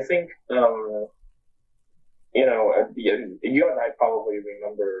 but I think you and I probably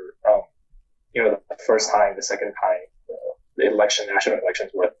remember the first time, the second time, the national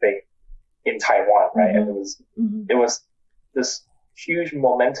elections were a thing in Taiwan, right? And it was this huge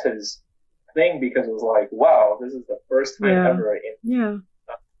momentous thing, because it was like, wow, this is the first time ever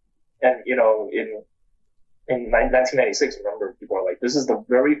and in 1996, remember, people are like, this is the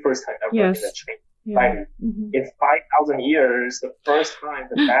very first time ever in the Chinese in 5,000 years, the first time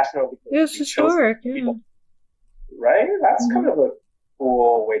the national it's historic, people, right? That's kind of a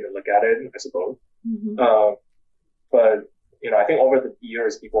cool way to look at it, I suppose. But I think over the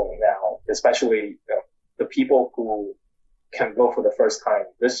years, people now, especially the people who can vote for the first time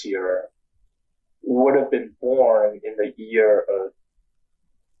this year, would have been born in the year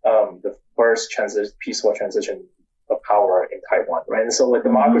of the first peaceful transition of power in Taiwan, right? And so, like,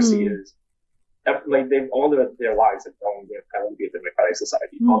 democracy is, like, they've all their lives have known kind of be a democratic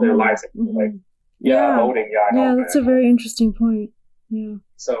society. All their lives have been like, voting, I know. Yeah, that's a very interesting point. Yeah.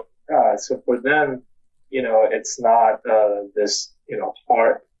 So for them, it's not this,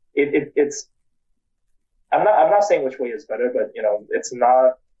 hard. It's. I'm not saying which way is better, but it's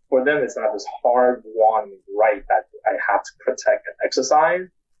not for them. It's not this hard-won right that I have to protect and exercise.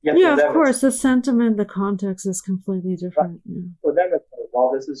 Yet yeah, of course, the sentiment, the context is completely different. Yeah. For them, it's like,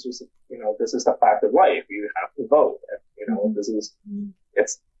 well, this is just this is the fact of life. You have to vote, and this is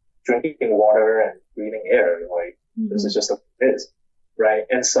it's drinking water and breathing air. Like this is just what it is, right?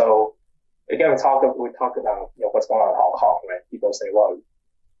 And so again, we talk about what's going on in Hong Kong, right? People say, well,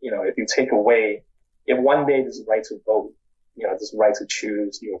 if you take away, if one day this right to vote, this right to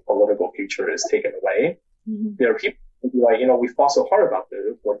choose your political future is taken away, there are people who be like, we fought so hard about this,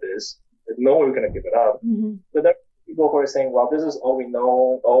 there's no way we're going to give it up. But there are people who are saying, well, this is all we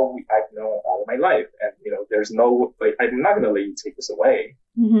know, I've known all my life, and there's no, like, I'm not going to let you take this away.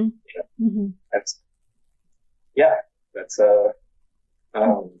 That's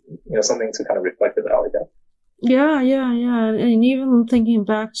something to kind of reflect about, I guess. Yeah, and even thinking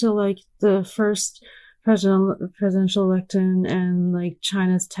back to like the first presidential election and like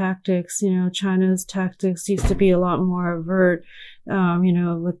China's tactics, China's tactics used to be a lot more overt,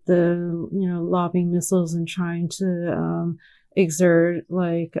 with the, lobbing missiles and trying to, exert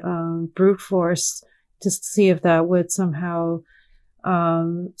like, brute force to see if that would somehow,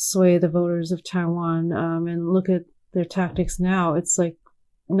 sway the voters of Taiwan. And look at their tactics now. It's like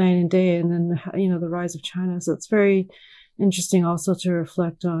night and day, and then, the rise of China. So it's very interesting also to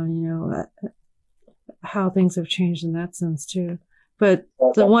reflect on, how things have changed in that sense too. But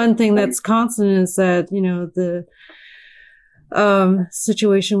the one thing that's constant is that, the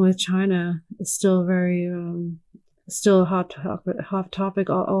situation with China is still very, still a hot topic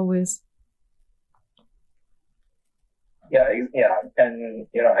always. Yeah. And,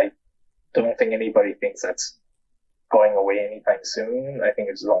 I don't think anybody thinks that's going away anytime soon. I think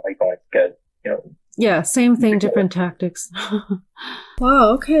it's only going to get, Yeah, same thing, different tactics.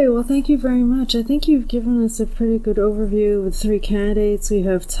 Wow, okay, well, thank you very much. I think you've given us a pretty good overview with 3 candidates. We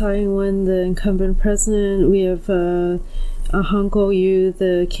have Tsai Ing-wen, the incumbent president. We have Han Kuo-yu,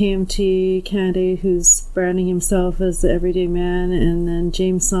 the KMT candidate who's branding himself as the everyday man, and then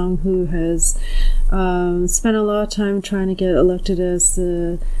James Song, who has spent a lot of time trying to get elected as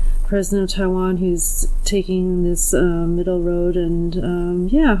the president of Taiwan, who's taking this middle road.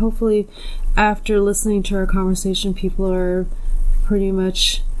 And hopefully after listening to our conversation, people are pretty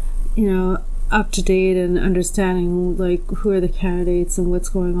much, up to date and understanding like who are the candidates and what's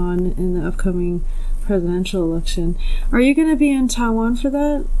going on in the upcoming presidential election. Are you going to be in Taiwan for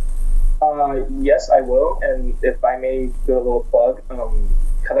that? Yes, I will. And if I may do a little plug,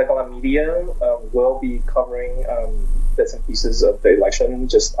 Katagalan Media will be covering bits and pieces of the election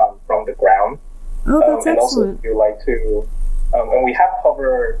just from the ground. Oh, that's and excellent. Also, if you like to, and we have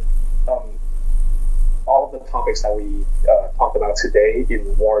covered all of the topics that we talked about today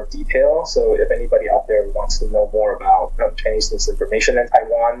in more detail. So if anybody out there wants to know more about Chinese disinformation in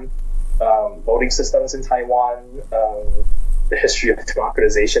Taiwan, voting systems in Taiwan, the history of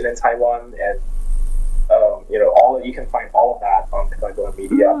democratization in Taiwan, and you can find all of that on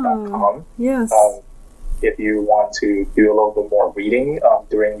katagalanmedia.com. Yes. If you want to do a little bit more reading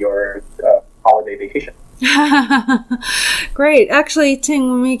during your holiday vacation. Great. Actually,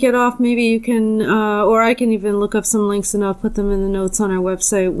 Ting, when we get off, maybe you can, or I can even look up some links and I'll put them in the notes on our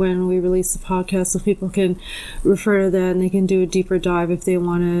website when we release the podcast so people can refer to that and they can do a deeper dive if they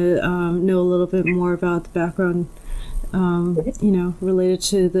want to know a little bit more about the background, related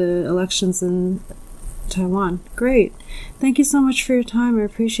to the elections in Taiwan. Great. Thank you so much for your time. I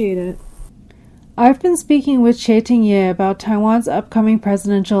appreciate it. I've been speaking with Che-Ting Ye about Taiwan's upcoming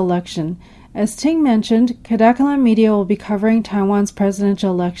presidential election. As Ting mentioned, Katagalan Media will be covering Taiwan's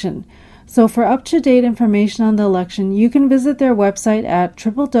presidential election. So for up-to-date information on the election, you can visit their website at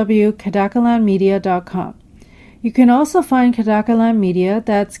www.katagalanmedia.com. You can also find Katagalan Media,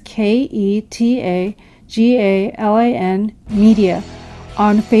 that's KETAGALAN Media,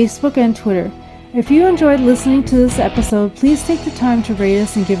 on Facebook and Twitter. If you enjoyed listening to this episode, please take the time to rate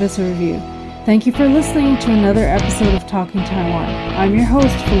us and give us a review. Thank you for listening to another episode of Talking Taiwan. I'm your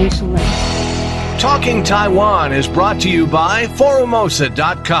host, Felicia Lin. Talking Taiwan is brought to you by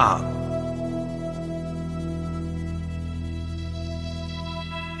Forumosa.com.